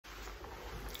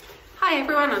Hi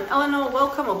everyone, I'm Eleanor.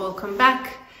 Welcome or welcome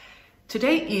back.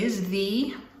 Today is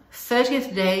the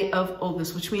 30th day of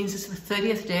August, which means it's the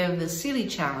 30th day of the Sealy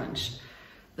Challenge,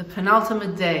 the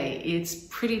penultimate day. It's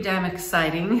pretty damn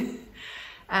exciting.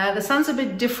 The sun's a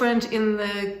bit different in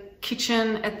the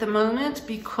kitchen at the moment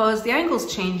because the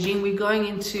angle's changing. We're going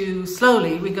into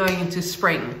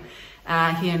spring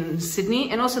here in Sydney.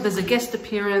 And also there's a guest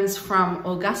appearance from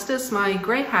Augustus, my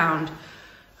greyhound,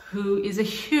 who is a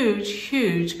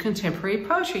huge contemporary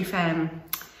poetry fan.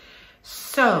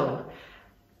 So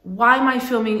why am I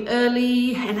filming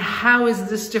early and how is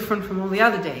this different from all the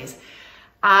other days?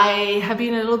 I have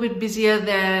been a little bit busier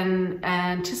than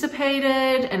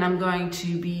anticipated and I'm going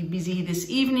to be busy this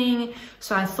evening.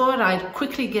 So I thought I'd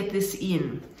quickly get this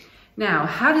in. Now,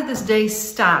 how did this day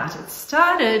start? It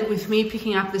started with me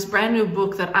picking up this brand new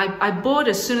book that I bought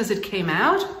as soon as it came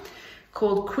out,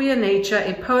 called Queer Nature,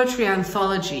 a poetry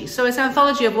anthology. So it's an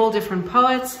anthology of all different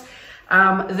poets.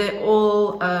 They're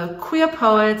all queer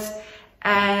poets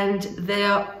and they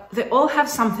all have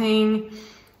something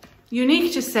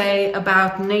unique to say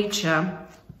about nature.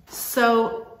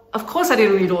 So of course I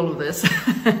didn't read all of this.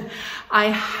 I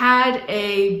had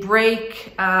a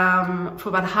break for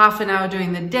about half an hour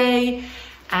during the day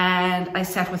and I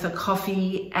sat with a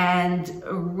coffee and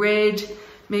read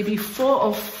maybe 4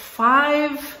 or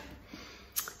 5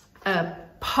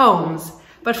 poems.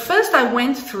 But first I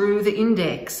went through the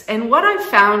index and what I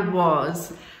found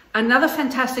was another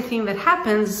fantastic thing that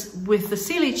happens with the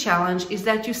Sealy Challenge is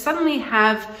that you suddenly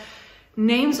have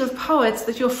names of poets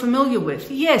that you're familiar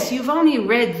with. Yes, you've only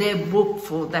read their book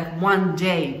for that one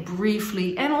day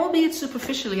briefly and albeit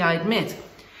superficially, I admit.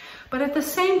 But at the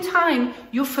same time,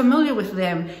 you're familiar with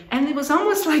them and it was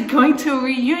almost like going to a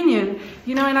reunion,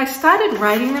 you know, and I started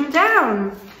writing them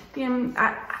down.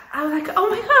 I was like, oh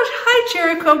my gosh, hi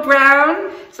Jericho Brown.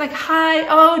 It's like, hi,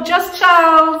 oh, just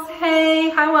Charles. Hey,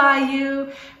 how are you?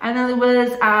 And then there was,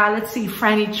 let's see,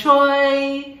 Franny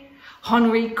Choi,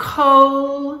 Henry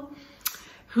Cole,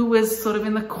 who was sort of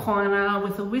in the corner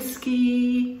with a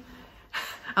whiskey.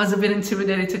 I was a bit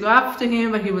intimidated to go up to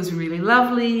him, but he was really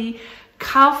lovely.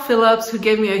 Carl Phillips, who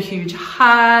gave me a huge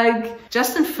hug.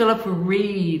 Justin Philip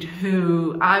Reed,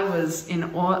 who I was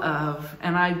in awe of,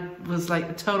 and I was like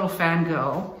a total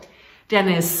fangirl.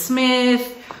 Dennis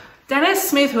Smith,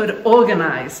 who had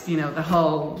organized, you know, the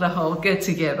whole get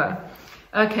together.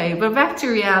 Okay, but back to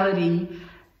reality.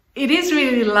 It is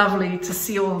really lovely to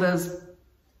see all those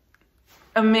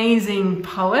amazing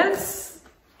poets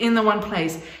in the one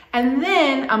place. And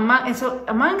then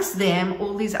amongst them,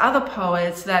 all these other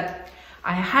poets that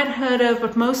I had heard of,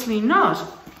 but mostly not.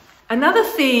 Another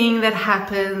thing that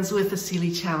happens with the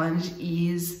Sealy Challenge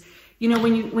is, you know,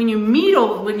 when you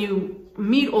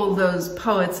meet all those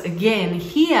poets again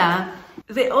here,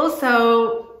 they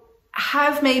also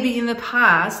have maybe in the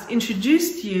past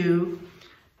introduced you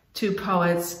to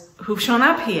poets who've shown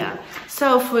up here.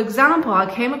 So for example,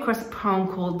 I came across a poem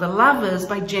called The Lovers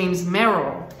by James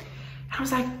Merrill. I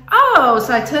was like, oh,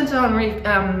 so I turned to Henry,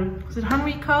 was it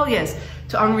Henry Cole? Yes,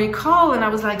 to Henry Cole, and I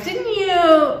was like, didn't you?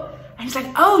 And he's like,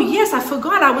 oh yes, I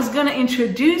forgot I was gonna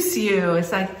introduce you.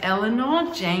 It's like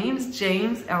Eleanor, James,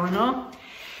 Eleanor.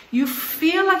 You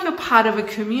feel like you're part of a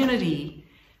community.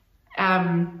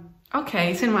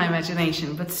 Okay, it's in my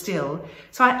imagination, but still.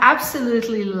 So I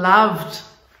absolutely loved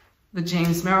the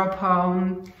James Merrill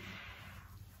poem.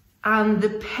 And the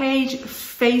page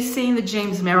facing the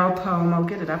James Merrill poem, I'll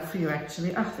get it up for you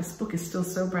actually. Oh, this book is still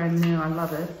so brand new, I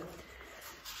love it.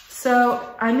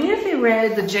 So I immediately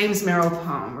read the James Merrill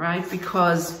poem, right?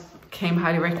 Because it came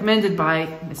highly recommended by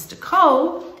Mr.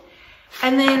 Cole.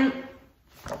 And then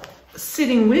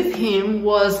sitting with him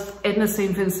was Edna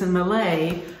St. Vincent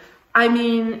Millay. I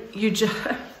mean,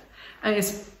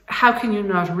 how can you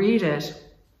not read it?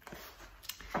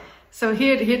 So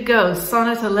here it goes,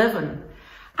 Sonnet 11.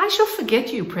 I shall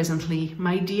forget you presently,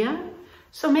 my dear.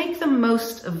 So make the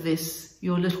most of this,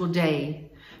 your little day,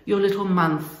 your little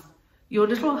month, your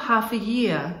little half a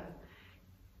year.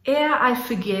 Ere I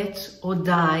forget or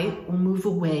die or move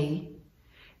away,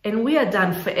 and we are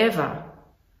done forever.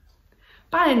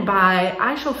 By and by,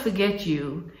 I shall forget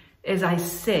you, as I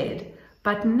said,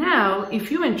 but now, if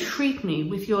you entreat me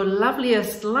with your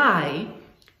loveliest lie,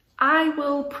 I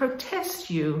will protest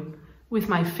you with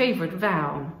my favorite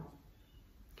vow.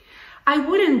 I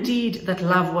would indeed that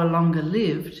love were longer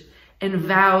lived, and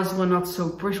vows were not so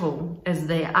brittle as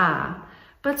they are,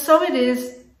 but so it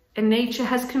is, and nature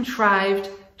has contrived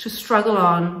to struggle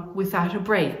on without a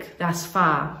break thus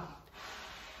far.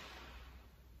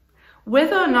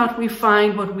 Whether or not we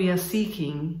find what we are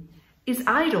seeking is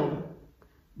idle,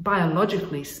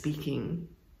 biologically speaking.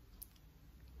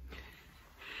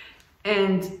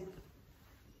 And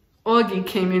Augie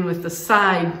came in with the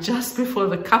side just before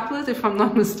the couplet, if I'm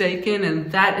not mistaken,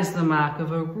 and that is the mark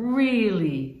of a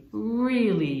really,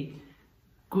 really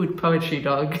good poetry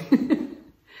dog.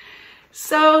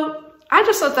 So I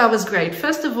just thought that was great.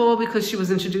 First of all, because she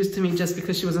was introduced to me just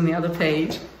because she was on the other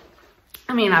page.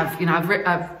 I mean, I've heard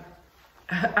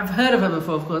of her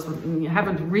before, of course, but you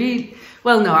haven't read.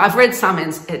 Well, no, I've read some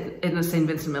in St.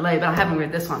 Vincent Millay, but I haven't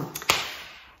read this one.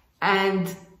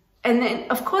 And then,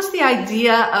 of course, the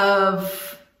idea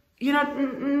of, you know,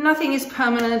 nothing is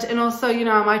permanent, and also, you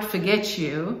know, I might forget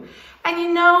you. And,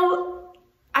 you know,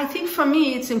 I think for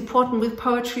me, it's important with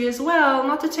poetry as well,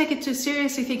 not to take it too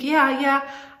seriously, think, yeah,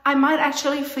 I might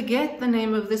actually forget the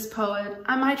name of this poet.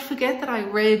 I might forget that I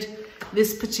read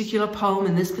this particular poem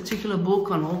in this particular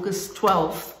book on August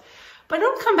 12th. But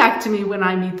it'll come back to me when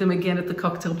I meet them again at the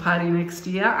cocktail party next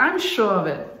year. I'm sure of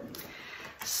it.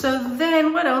 So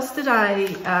then what else did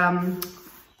I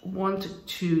want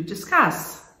to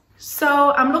discuss?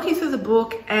 So I'm looking through the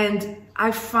book and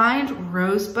I find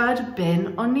Rosebud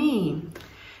Ben-Oni.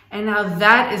 And now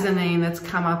that is a name that's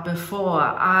come up before.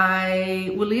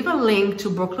 I will leave a link to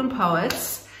Brooklyn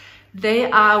Poets. They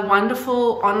are a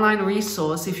wonderful online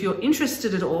resource if you're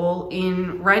interested at all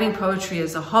in writing poetry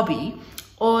as a hobby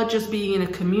or just being in a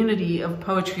community of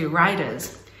poetry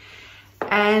writers.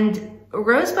 And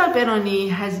Rosebud Ben-Oni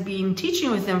has been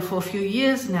teaching with them for a few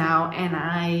years now, and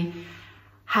I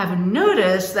have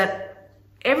noticed that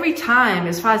every time,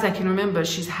 as far as I can remember,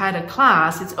 she's had a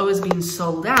class, it's always been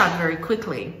sold out very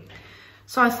quickly.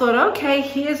 So I thought, okay,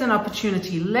 here's an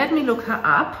opportunity. Let me look her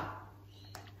up.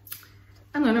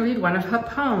 I'm going to read one of her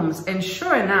poems. And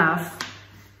sure enough,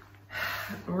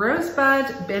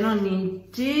 Rosebud Ben-Oni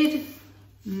did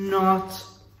not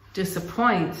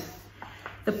disappoint.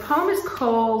 The poem is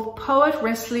called Poet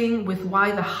Wrestling with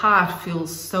Why the Heart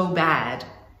Feels So Bad.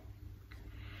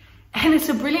 And it's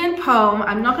a brilliant poem.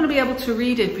 I'm not going to be able to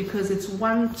read it because it's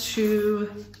 1,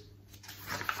 2,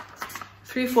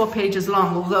 3, 4 pages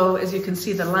long, although as you can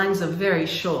see, the lines are very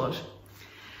short.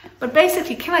 But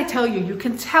basically, can I tell you, you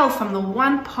can tell from the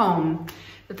one poem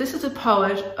that this is a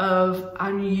poet of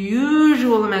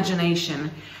unusual imagination.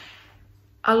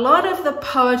 A lot of the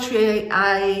poetry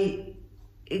I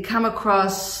come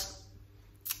across,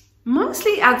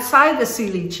 mostly outside the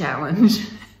Seeley Challenge,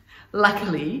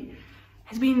 luckily,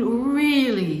 has been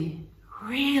really,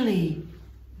 really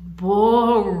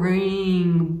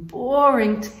boring,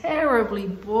 terribly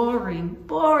boring.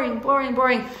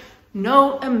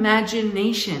 No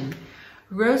imagination.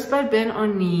 Rosebud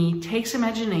Ben-Oni takes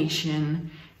imagination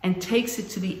and takes it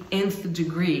to the nth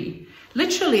degree.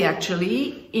 Literally,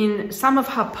 actually, in some of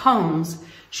her poems,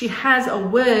 she has a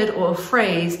word or a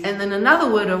phrase and then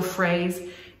another word or phrase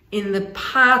in the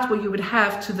part where you would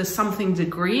have to the something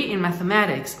degree in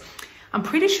mathematics. I'm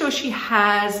pretty sure she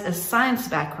has a science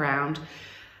background.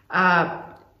 I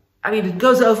mean, it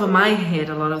goes over my head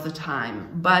a lot of the time,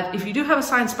 but if you do have a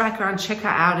science background, check her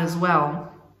out as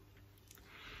well.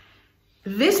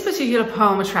 This particular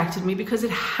poem attracted me because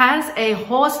it has a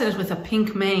horse in it with a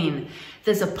pink mane.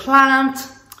 There's a plant.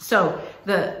 So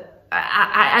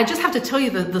I just have to tell you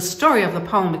the story of the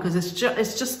poem because it's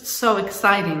just so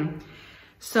exciting.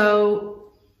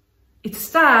 So it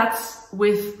starts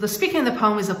with the speaker in the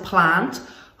poem is a plant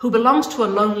who belongs to a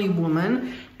lonely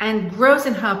woman and grows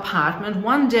in her apartment.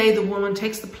 One day the woman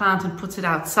takes the plant and puts it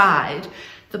outside.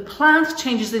 The plant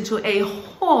changes into a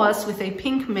horse with a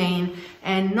pink mane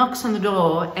and knocks on the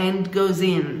door and goes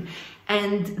in.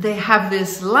 And they have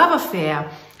this love affair,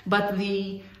 but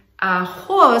the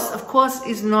horse, of course,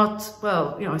 is not,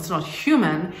 well, you know, it's not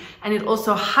human, and it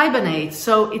also hibernates.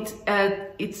 So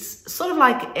it's sort of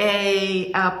like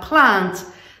a plant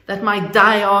that might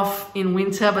die off in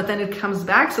winter, but then it comes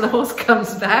back. So the horse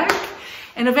comes back.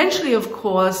 And eventually, of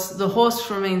course, the horse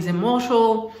remains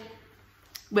immortal.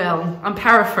 Well, I'm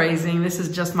paraphrasing. This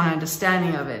is just my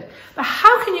understanding of it. But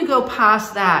how can you go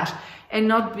past that and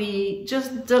not be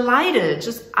just delighted,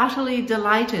 just utterly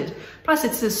delighted? Plus,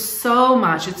 it says so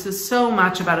much. It says so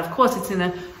much about, of course, it's in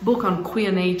a book on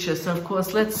queer nature. So, of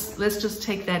course, let's just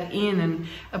take that in and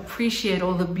appreciate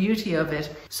all the beauty of it.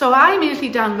 So I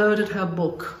immediately downloaded her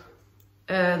book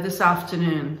this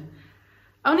afternoon.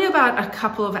 Only about a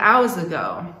couple of hours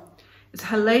ago. It's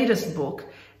her latest book.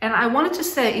 And I wanted to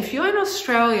say, if you're in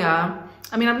Australia,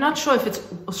 I mean, I'm not sure if it's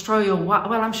Australia-wide.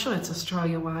 Well, I'm sure it's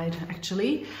Australia-wide,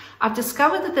 actually. I've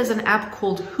discovered that there's an app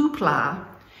called Hoopla,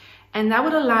 and that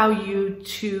would allow you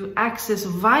to access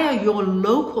via your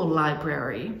local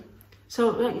library.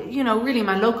 So, you know, really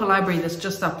my local library that's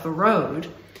just up the road.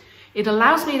 It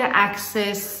allows me to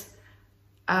access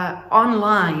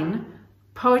online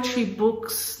poetry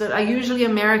books that are usually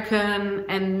American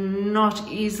and not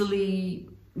easily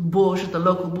bought at the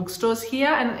local bookstores here,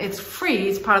 and it's free.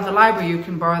 It's part of the library. You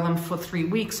can borrow them for 3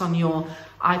 weeks on your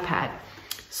iPad.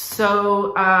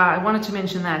 So I wanted to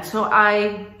mention that. So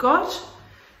I got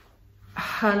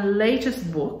her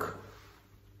latest book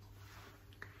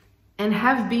and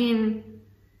have been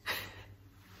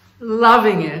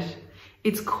loving it.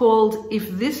 It's called If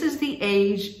This Is the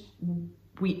Age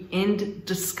We End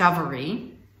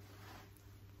Discovery.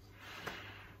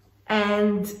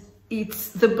 And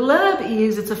the blurb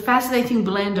is, it's a fascinating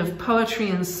blend of poetry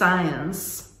and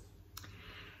science.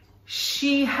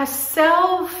 She has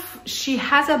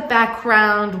a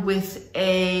background with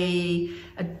a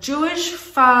Jewish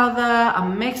father, a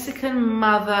Mexican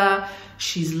mother.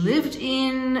 She's lived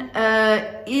in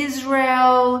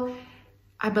Israel,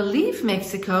 I believe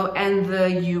Mexico, and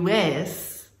the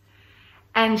US.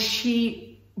 And she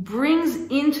brings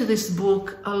into this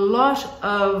book a lot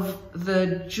of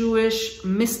the Jewish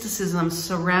mysticism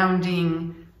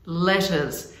surrounding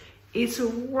letters. It's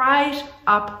right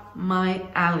up my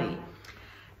alley.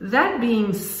 That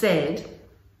being said,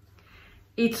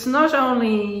 it's not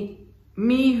only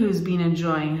me who's been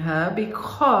enjoying her,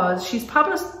 because she's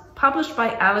published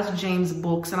by Alice James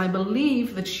Books, and I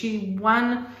believe that she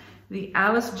won the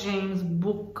Alice James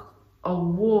Book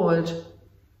Award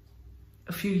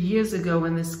a few years ago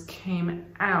when this came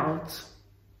out.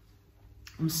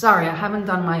 I'm sorry, I haven't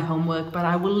done my homework, but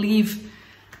I will leave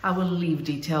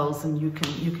details and you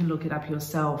can look it up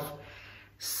yourself.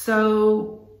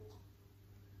 So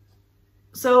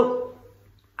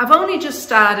I've only just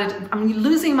started, I'm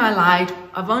losing my light.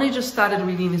 I've only just started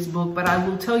reading this book, but I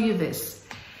will tell you this.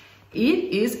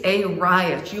 It is a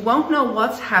riot. You won't know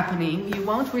what's happening. You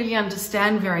won't really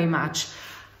understand very much.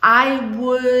 I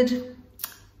would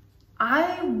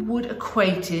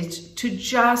equate it to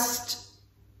just,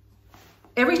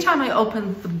 every time I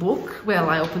opened the book, well,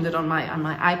 I opened it on my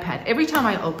iPad. Every time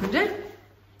I opened it,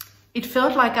 it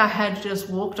felt like I had just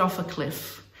walked off a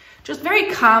cliff, just very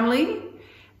calmly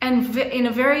and in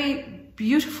a very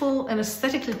beautiful and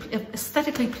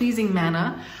aesthetically pleasing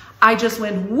manner. I just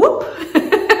went whoop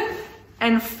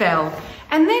and fell.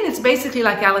 And then it's basically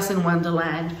like Alice in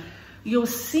Wonderland. You're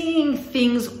seeing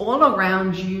things all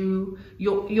around you.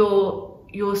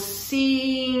 You're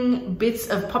seeing bits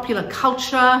of popular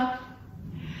culture.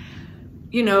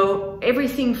 You know,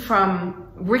 everything from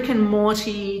Rick and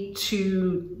Morty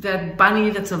to that bunny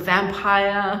that's a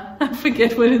vampire. I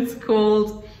forget what it's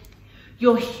called.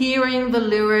 You're hearing the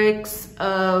lyrics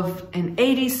of an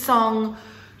 80s song.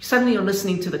 Suddenly you're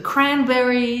listening to the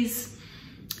Cranberries.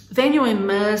 Then you're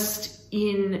immersed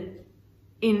in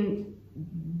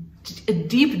a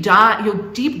deep dive.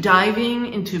 You're deep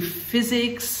diving into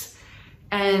physics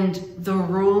and the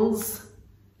rules,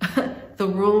 the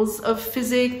rules of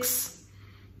physics.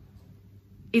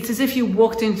 It's as if you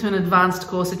walked into an advanced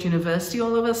course at university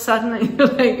all of a sudden and you're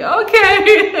like,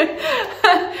 okay,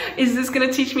 is this going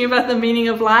to teach me about the meaning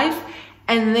of life?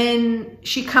 And then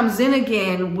she comes in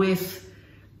again with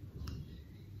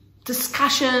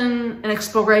discussion and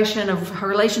exploration of her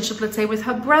relationship, let's say, with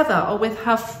her brother or with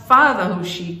her father, who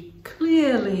she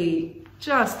clearly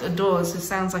just adores, who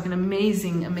sounds like an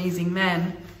amazing, amazing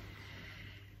man.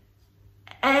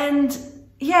 And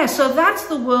yeah, so that's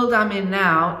the world I'm in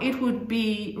now. It would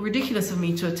be ridiculous of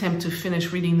me to attempt to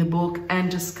finish reading the book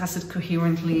and discuss it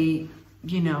coherently,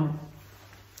 you know,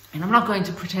 and I'm not going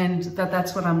to pretend that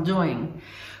that's what I'm doing.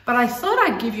 But I thought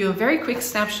I'd give you a very quick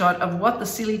snapshot of what the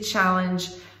Silly Challenge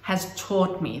has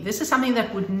taught me. This is something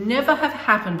that would never have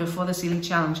happened before the Silly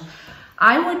Challenge.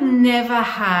 I would never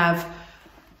have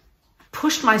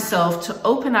pushed myself to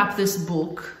open up this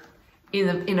book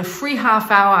in a free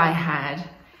half hour I had.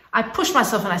 I pushed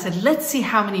myself and I said, let's see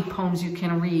how many poems you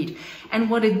can read. And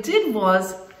what it did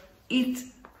was, it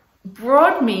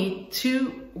brought me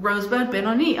to Rosebud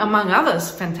Ben-Oni, among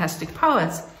others fantastic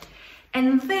poets.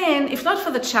 And then, if not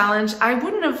for the challenge, I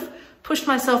wouldn't have pushed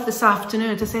myself this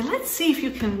afternoon to say, let's see if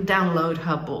you can download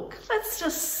her book. Let's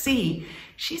just see.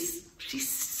 She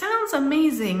sounds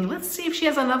amazing. Let's see if she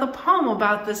has another poem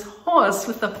about this horse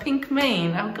with a pink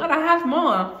mane. I've got to have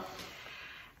more.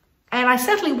 And I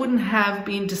certainly wouldn't have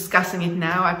been discussing it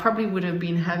now. I probably would have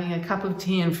been having a cup of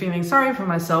tea and feeling sorry for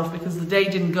myself because the day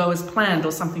didn't go as planned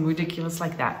or something ridiculous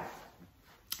like that.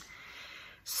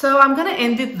 So I'm going to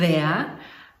end it there.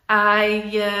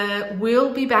 I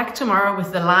will be back tomorrow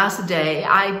with the last day.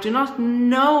 I do not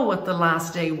know what the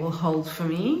last day will hold for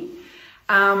me.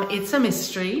 It's a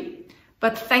mystery,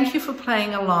 but thank you for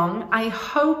playing along. I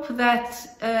hope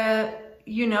that,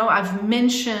 you know, I've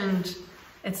mentioned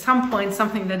at some point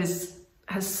something that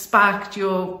has sparked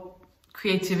your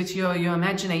creativity or your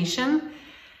imagination.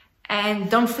 And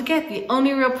don't forget, the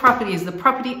only real property is the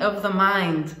property of the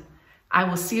mind. I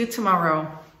will see you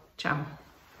tomorrow. Ciao.